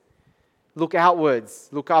others? Look outwards.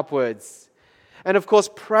 Look upwards. And of course,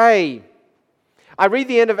 pray. I read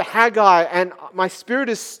the end of Haggai and my spirit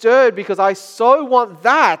is stirred because I so want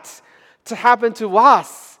that to happen to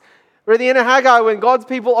us. We're at the end of Haggai when God's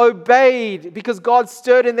people obeyed because God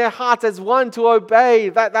stirred in their hearts as one to obey.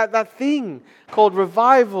 That thing called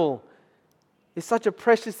revival is such a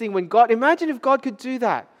precious thing when God, imagine if God could do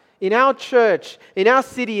that in our church, in our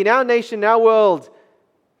city, in our nation, in our world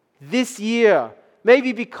this year,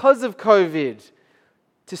 maybe because of COVID,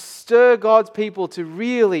 to stir God's people to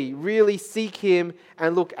really, really seek Him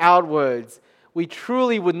and look outwards. We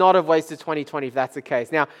truly would not have wasted 2020 if that's the case.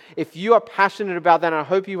 Now, if you are passionate about that, and I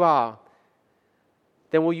hope you are,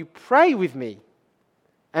 then will you pray with me?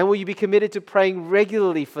 And will you be committed to praying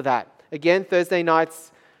regularly for that? Again, Thursday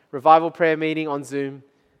nights, revival prayer meeting on Zoom.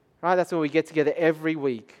 Right? That's when we get together every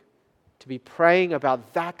week to be praying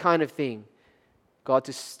about that kind of thing. God,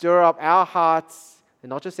 to stir up our hearts, and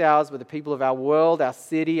not just ours, but the people of our world, our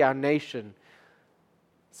city, our nation,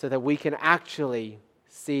 so that we can actually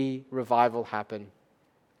see revival happen.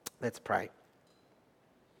 Let's pray.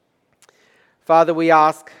 Father, we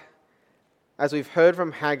ask, as we've heard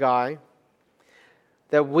from Haggai,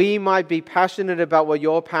 that we might be passionate about what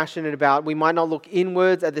you're passionate about. We might not look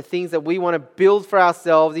inwards at the things that we want to build for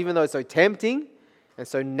ourselves, even though it's so tempting and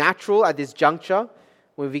so natural at this juncture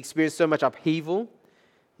when we've experienced so much upheaval.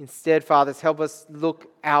 Instead, Father, help us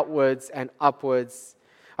look outwards and upwards.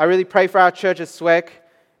 I really pray for our church at Sweck,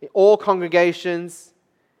 all congregations,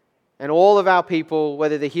 and all of our people,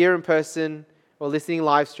 whether they're here in person or listening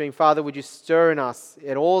live stream. Father, would you stir in us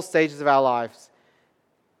at all stages of our lives,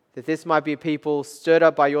 that this might be a people stirred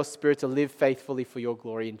up by your Spirit to live faithfully for your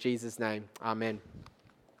glory. In Jesus' name, amen.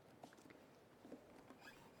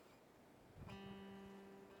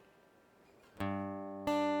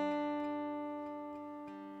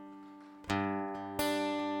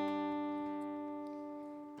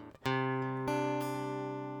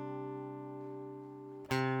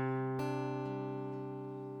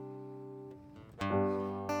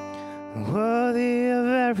 Worthy of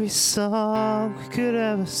every song we could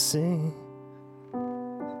ever sing,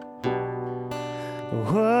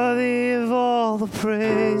 worthy of all the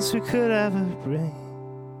praise we could ever bring,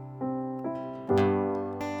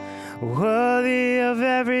 worthy of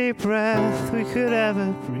every breath we could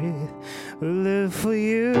ever breathe. We live for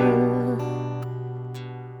you.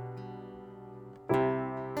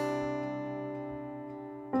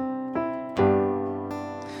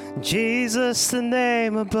 Jesus, the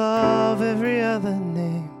name above every other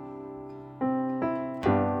name.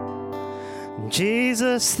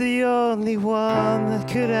 Jesus, the only one that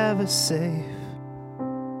could ever save.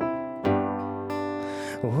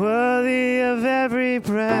 Worthy of every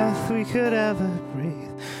breath we could ever breathe,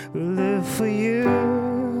 we live for you.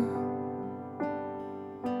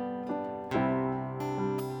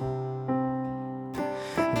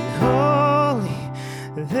 And holy,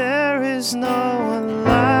 there is no one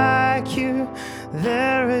like you,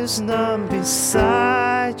 there is none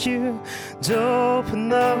beside you. To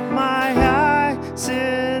open up my eyes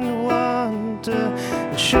in wonder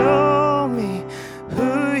and show me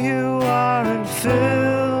who you are, and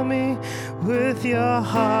fill me with your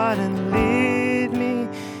heart and lead me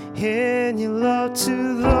in your love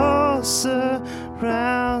to those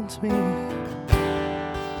around me.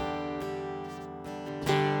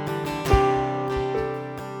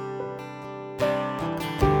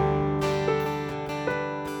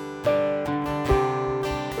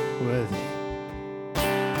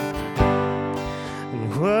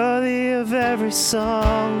 Worthy of every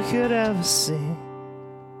song we could ever sing,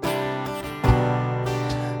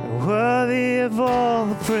 worthy of all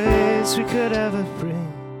the praise we could ever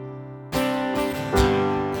bring,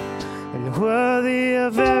 and worthy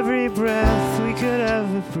of every breath we could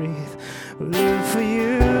ever breathe. We live for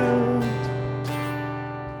you.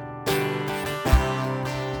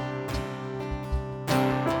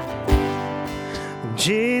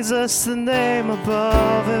 Jesus, the name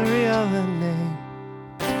above every other name.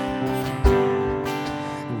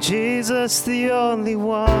 Jesus, the only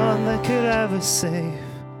one that could ever save.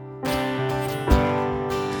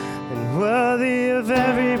 And worthy of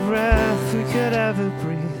every breath we could ever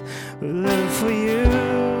breathe, we live for you.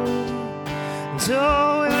 And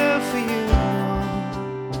oh, we live for you.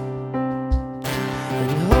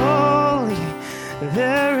 And holy,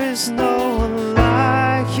 there is no one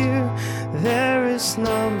like you, there is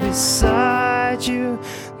none beside you.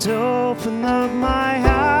 To open up my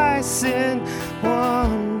eyes in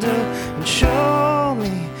wonder and show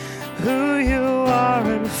me who you are,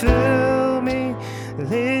 and fill me,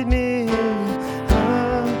 lead me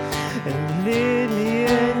and lead me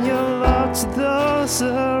in your love to those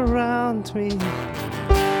around me.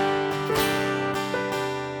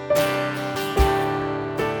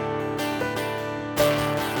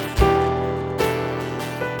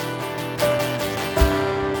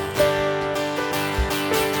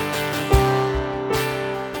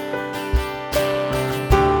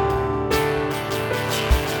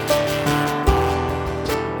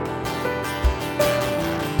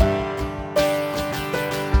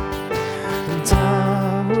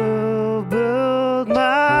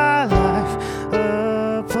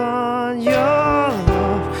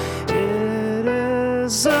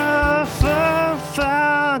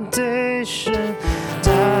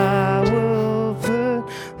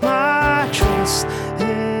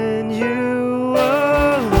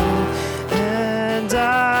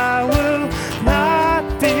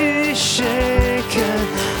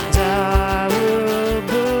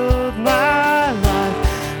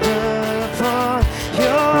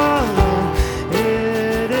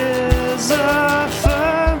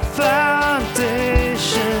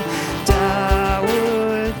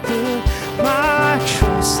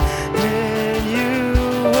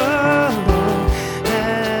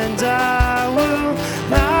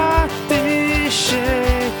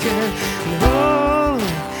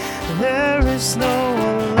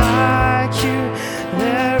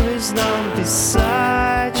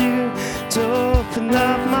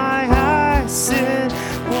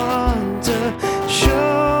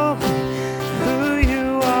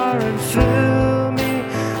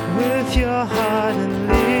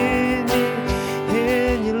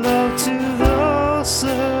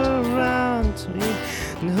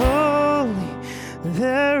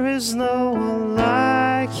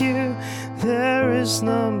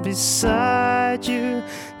 Beside you,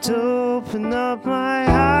 to open up my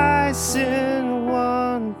eyes in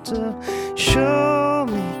wonder, show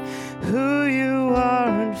me who you are,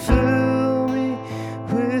 and fill me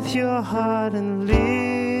with your heart, and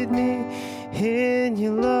lead me in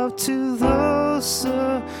your love to those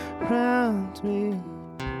around me.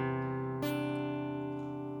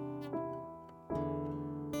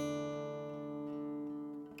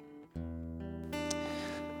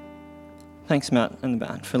 Thanks, Matt and the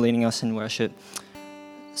band, for leading us in worship.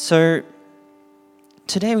 So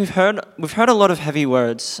today we've heard a lot of heavy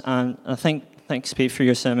words. I thanks, Pete, for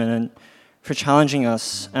your sermon and for challenging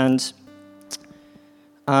us. And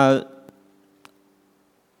I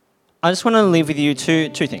just want to leave with you two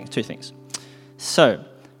things. So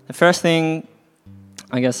the first thing,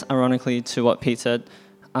 I guess, ironically to what Pete said,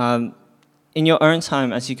 in your own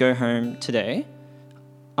time as you go home today,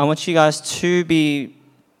 I want you guys to be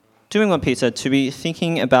doing what Pete said, to be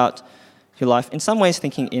thinking about your life, in some ways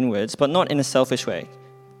thinking inwards, but not in a selfish way,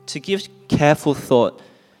 to give careful thought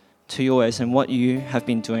to your ways and what you have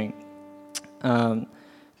been doing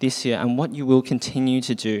this year and what you will continue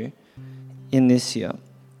to do in this year.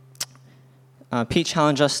 Pete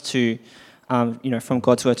challenged us to, from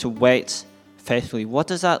God's word, to wait faithfully. What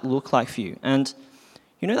does that look like for you? And,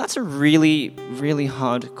 that's a really, really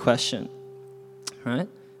hard question, right?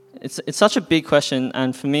 It's such a big question,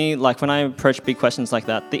 and for me, like when I approach big questions like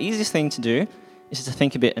that, the easiest thing to do is to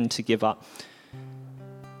think a bit and to give up.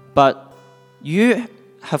 But you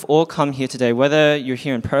have all come here today, whether you're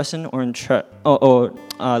here in person or in church, or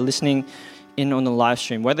listening in on the live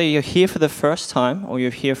stream, whether you're here for the first time or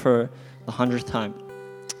you're here for the 100th time,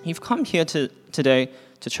 you've come here today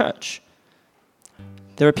to church.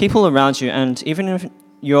 There are people around you, and even if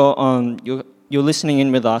you're listening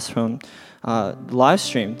in with us from live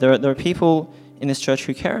stream, there are people in this church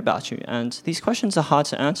who care about you, and these questions are hard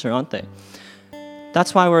to answer, aren't they?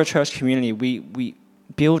 That's why we're a church community. We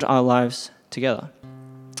build our lives together.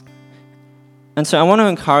 And so I want to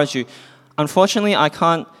encourage you. Unfortunately, I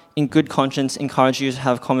can't, in good conscience, encourage you to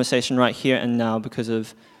have a conversation right here and now because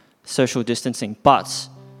of social distancing. But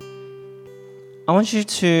I want you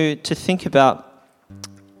to think about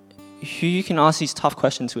who you can ask these tough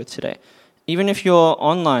questions with today. Even if you're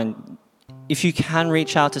online, if you can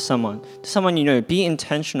reach out to someone you know, be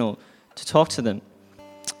intentional to talk to them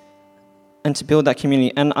and to build that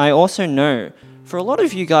community. And I also know for a lot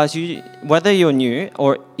of you guys, whether you're new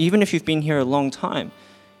or even if you've been here a long time,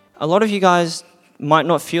 a lot of you guys might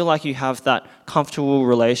not feel like you have that comfortable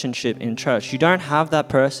relationship in church. You don't have that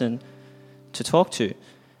person to talk to.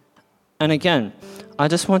 And again, I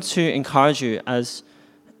just want to encourage you as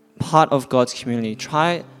part of God's community.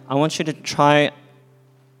 I want you to try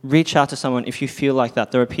reach out to someone if you feel like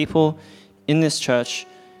that. There are people in this church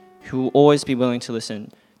who will always be willing to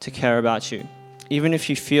listen, to care about you. Even if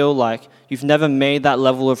you feel like you've never made that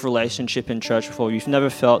level of relationship in church before, you've never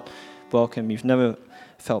felt welcome, you've never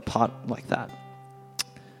felt part like that.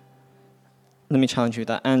 Let me challenge you with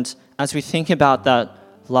that. And as we think about that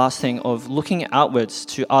last thing of looking outwards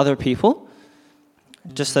to other people,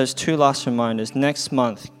 just those two last reminders. Next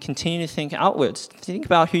month, continue to think outwards. Think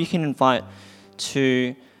about who you can invite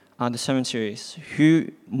to the sermon series, who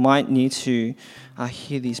might need to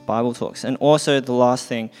hear these Bible talks. And also the last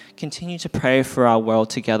thing, continue to pray for our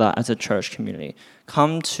world together as a church community.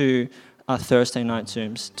 Come to our Thursday night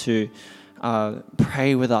Zooms to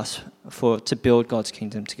pray with us to build God's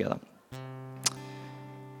kingdom together.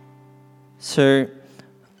 So,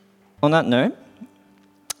 on that note,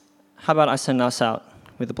 how about I send us out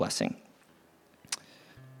with a blessing?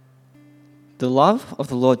 The love of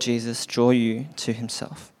the Lord Jesus draw you to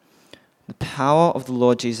himself. The power of the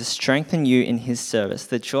Lord Jesus strengthen you in his service.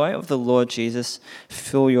 The joy of the Lord Jesus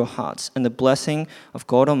fill your hearts. And the blessing of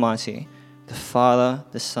God Almighty, the Father,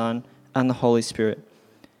 the Son, and the Holy Spirit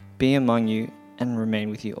be among you and remain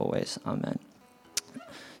with you always. Amen.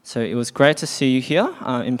 So it was great to see you here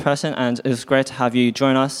in person, and it was great to have you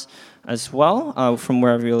join us as well from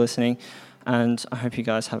wherever you're listening. And I hope you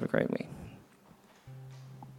guys have a great week.